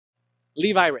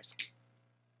Levi Risk.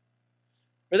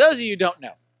 For those of you who don't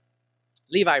know,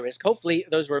 Levi Risk, hopefully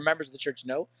those who are members of the church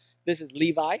know, this is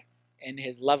Levi and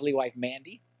his lovely wife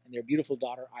Mandy and their beautiful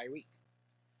daughter Irene.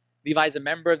 Levi is a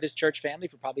member of this church family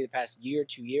for probably the past year,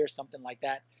 2 years, something like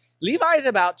that. Levi is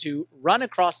about to run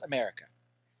across America.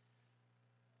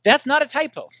 That's not a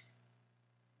typo.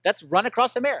 That's run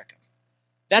across America.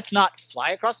 That's not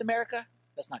fly across America.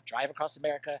 That's not drive across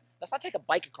America. That's not take a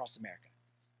bike across America.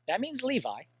 That means Levi,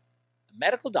 a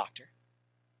medical doctor,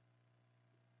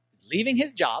 is leaving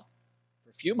his job for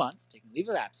a few months, taking leave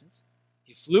of absence.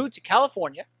 He flew to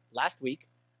California last week,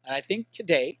 and I think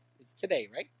today, it's today,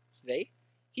 right? It's today,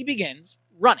 he begins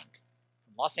running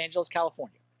from Los Angeles,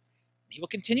 California. He will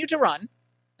continue to run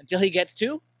until he gets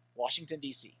to Washington,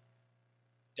 D.C.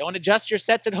 Don't adjust your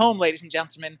sets at home, ladies and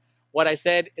gentlemen. What I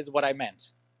said is what I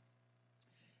meant.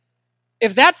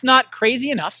 If that's not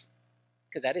crazy enough,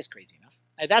 because that is crazy enough,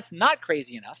 and that's not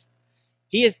crazy enough,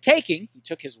 he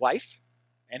took his wife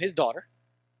and his daughter,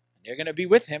 and they're going to be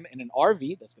with him in an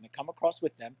RV that's going to come across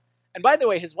with them. And by the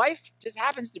way, his wife just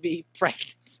happens to be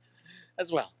pregnant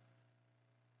as well.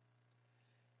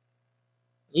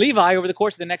 Levi, over the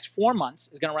course of the next 4 months,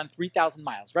 is going to run 3,000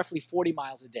 miles, roughly 40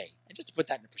 miles a day. And just to put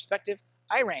that into perspective,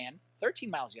 I ran 13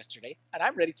 miles yesterday, and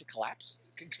I'm ready to collapse.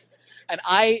 And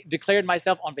I declared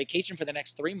myself on vacation for the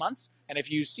next 3 months. And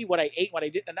if you see what I ate, what I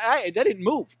did, and I didn't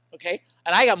move, okay?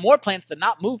 And I got more plans to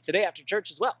not move today after church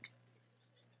as well.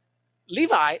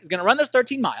 Levi is going to run those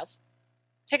 13 miles,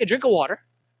 take a drink of water,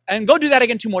 and go do that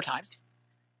again 2 more times.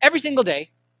 Every single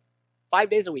day, 5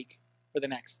 days a week from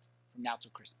now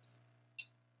till Christmas.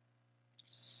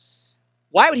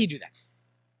 Why would he do that?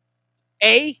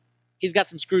 A, he's got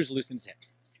some screws loose in his head.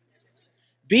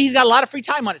 B, he's got a lot of free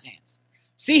time on his hands.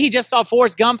 C, he just saw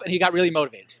Forrest Gump and he got really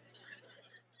motivated.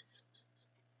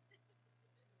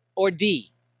 Or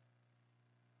D,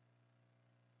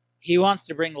 he wants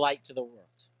to bring light to the world.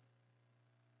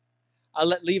 I'll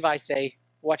let Levi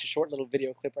watch a short little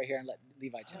video clip right here and let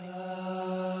Levi tell you.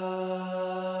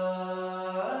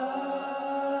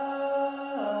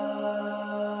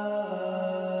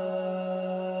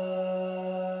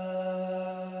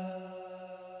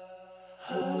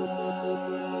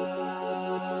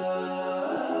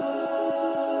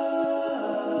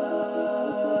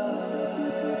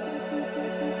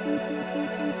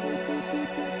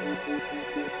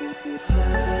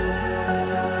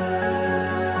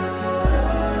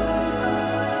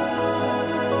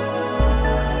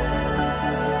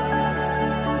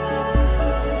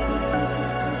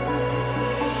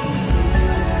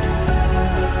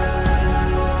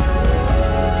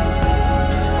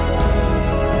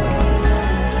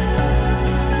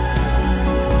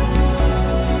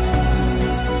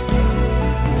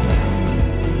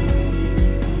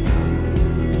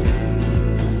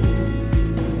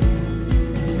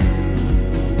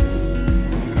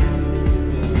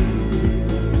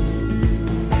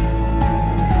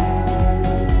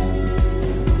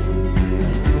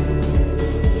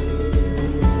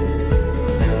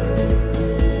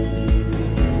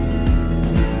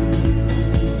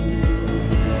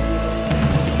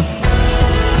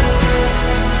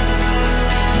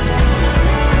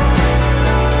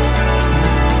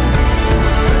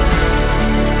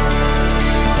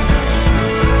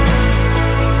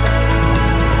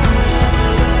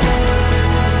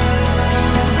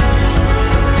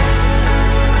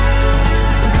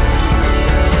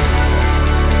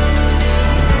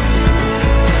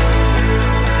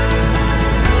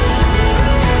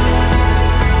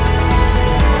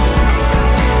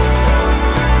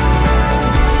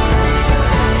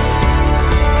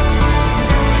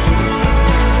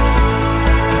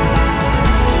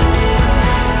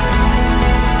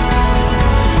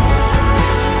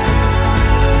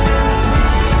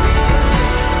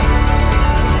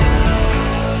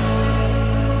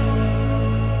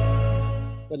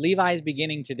 Levi is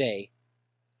beginning today.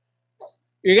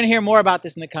 You're going to hear more about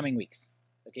this in the coming weeks.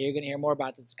 Okay, you're going to hear more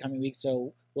about this in the coming weeks.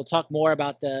 So we'll talk more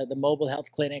about the mobile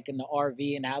health clinic and the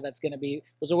RV and how that's going to be.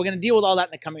 So we're going to deal with all that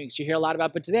in the coming weeks. You hear a lot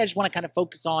about it. But today I just want to kind of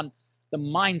focus on the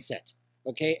mindset,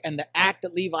 okay, and the act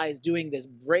that Levi is doing, this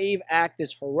brave act,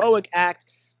 this heroic act,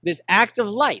 this act of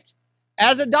light.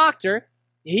 As a doctor,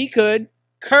 he could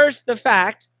curse the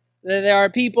fact that there are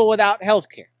people without health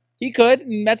care. He could,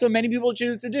 and that's what many people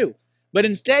choose to do. But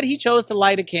instead, he chose to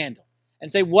light a candle and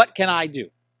say, what can I do?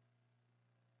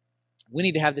 We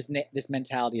need to have this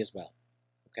mentality as well,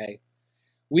 okay?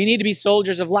 We need to be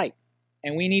soldiers of light.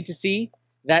 And we need to see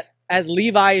that, as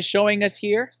Levi is showing us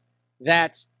here,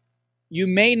 that you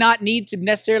may not need to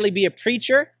necessarily be a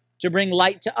preacher to bring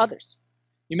light to others.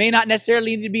 You may not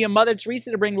necessarily need to be a Mother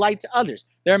Teresa to bring light to others.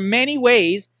 There are many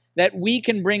ways that we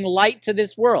can bring light to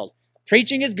this world.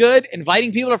 Preaching is good.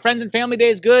 Inviting people to Friends and Family Day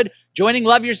is good. Joining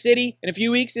Love Your City in a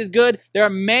few weeks is good. There are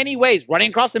many ways. Running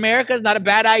across America is not a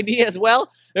bad idea as well.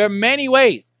 There are many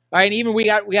ways. All right, and even we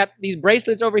got these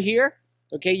bracelets over here.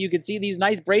 Okay, you can see these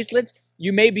nice bracelets.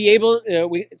 You may be able,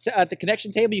 at the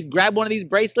connection table, you can grab one of these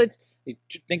bracelets. You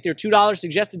think they're $2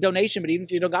 suggested donation, but even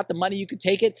if you don't got the money, you can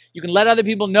take it. You can let other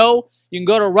people know. You can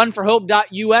go to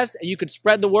runforhope.us and you could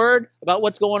spread the word about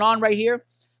what's going on right here.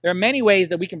 There are many ways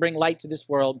that we can bring light to this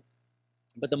world.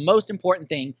 But the most important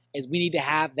thing is we need to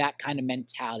have that kind of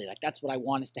mentality. Like, that's what I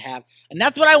want us to have. And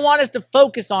that's what I want us to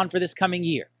focus on for this coming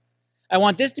year. I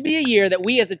want this to be a year that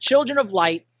we, as the children of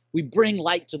light, we bring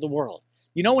light to the world.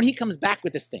 You know, when he comes back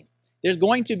with this thing, there's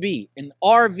going to be an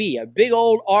RV, a big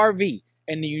old RV,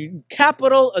 in the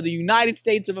capital of the United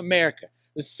States of America,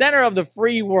 the center of the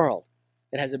free world,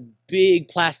 that has a big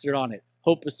plastered on it,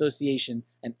 Hope Association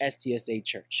and STSA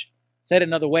Church. Said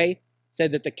another way,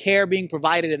 said that the care being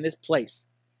provided in this place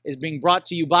is being brought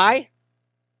to you by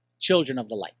children of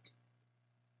the light.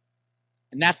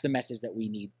 And that's the message that we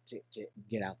need to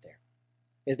get out there,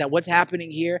 is that what's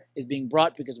happening here is being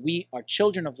brought because we are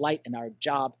children of light and our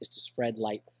job is to spread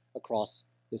light across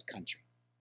this country.